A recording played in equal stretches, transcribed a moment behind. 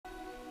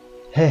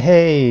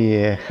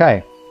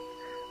Hi,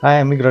 I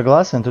am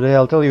igroglaz and today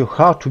I'll tell you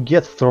how to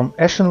get from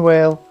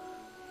Ashenvale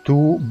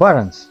to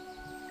Barrens.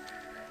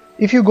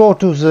 If you go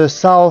to the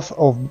south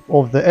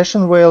of the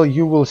Ashenvale,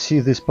 you will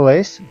see this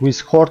place with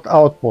Horde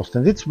outpost,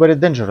 and it's very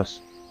dangerous.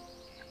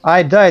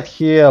 I died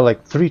here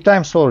like 3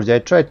 times already. I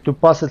tried to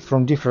pass it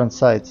from different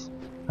sides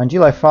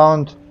until I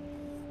found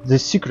the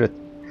secret.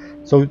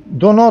 So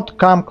do not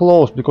come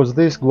close, because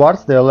these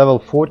guards, they are level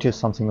 40 or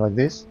something like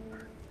this.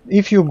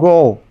 If you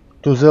go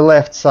to the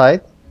left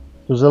side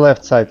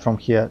from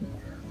here,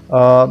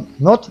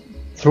 not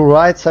through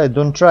right side,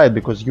 don't try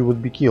because you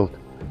would be killed,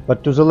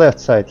 but to the left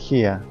side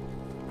here,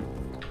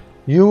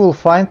 you will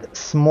find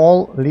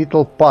small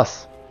little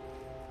pass.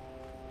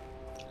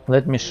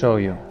 Let me show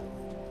you.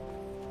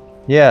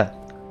 Yeah,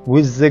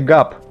 with the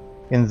gap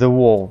in the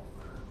wall.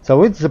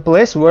 So it's the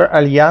place where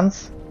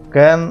Alliance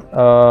can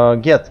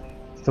get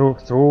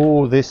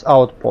through this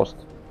outpost.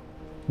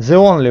 The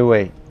only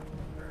way.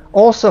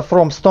 Also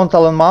from Stone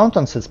Talon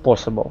Mountains it's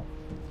possible.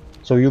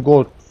 So you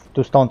go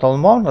to Stone Talon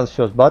Mountains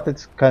first, but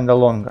it's kinda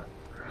longer.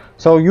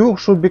 So you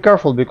should be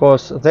careful,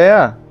 because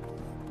there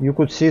you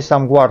could see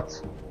some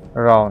guards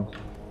around.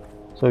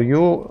 So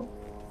you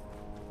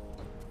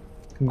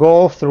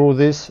go through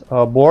this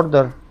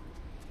border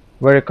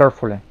very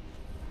carefully,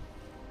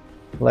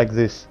 like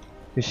this.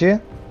 You see,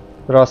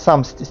 there are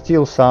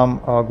still some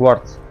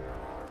guards.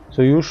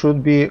 So you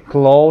should be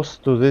close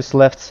to this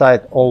left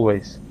side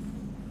always,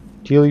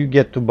 till you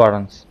get to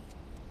Barrens.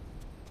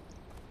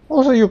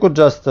 Also, you could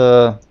just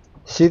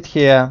sit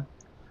here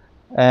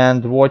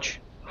and watch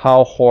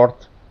how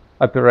Horde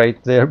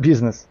operate their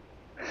business.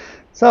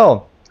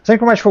 So,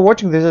 thank you very much for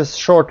watching. This is a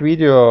short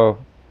video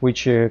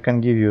which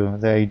can give you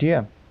the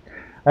idea.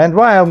 And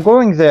why I'm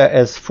going there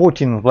as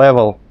 14th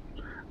level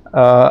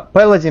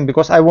Paladin,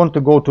 because I want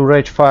to go to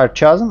Ragefire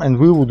Chasm, and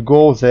we would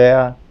go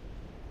there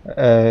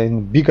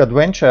in big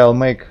adventure. I'll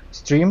make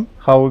stream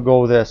how we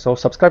go there, so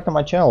subscribe to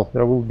my channel.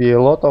 There will be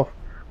a lot of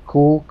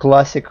cool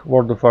classic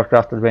World of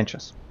Warcraft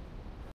adventures.